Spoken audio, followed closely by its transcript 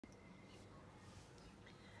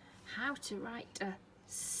how to write a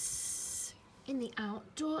S in the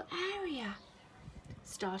outdoor area.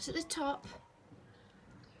 Start at the top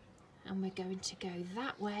and we're going to go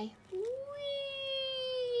that way.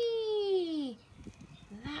 Whee!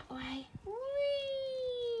 That way.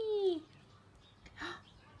 Whee!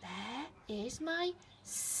 There is my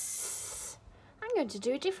S. I'm going to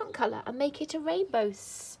do a different colour and make it a rainbow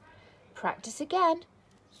S. Practice again.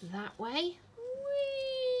 That way.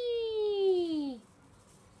 Whee!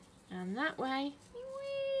 And that way.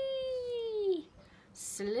 Whee!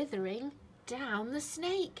 Slithering down the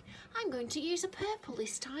snake. I'm going to use a purple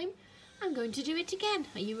this time. I'm going to do it again.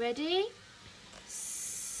 Are you ready?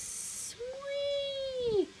 Swee!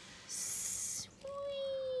 Swee!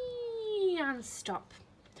 And stop.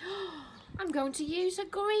 I'm going to use a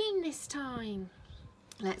green this time.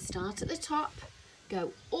 Let's start at the top.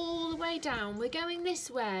 Go all the way down. We're going this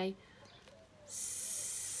way.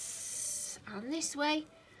 And this way.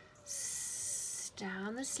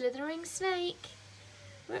 Down the slithering snake.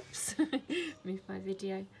 Whoops, moved my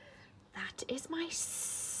video. That is my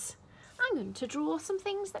S. I'm going to draw some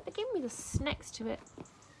things that begin with a S next to it.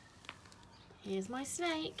 Here's my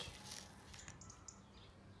snake.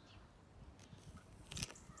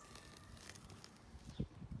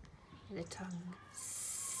 The tongue.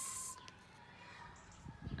 S.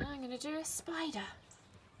 I'm going to do a spider.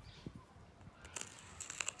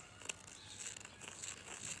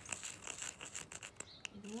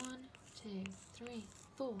 With 1, 2, 3,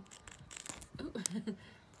 4. Ooh. 5,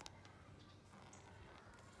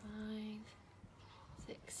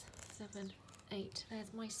 6, 7, 8.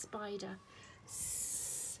 There's my spider.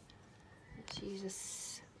 S. Let's use a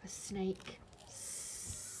S for snake.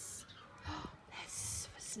 S. There's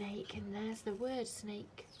for snake, and there's the word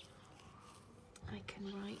snake. I can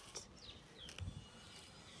write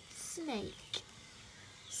snake.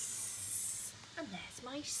 S. And there's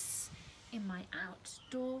my S in my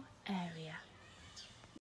outdoor area.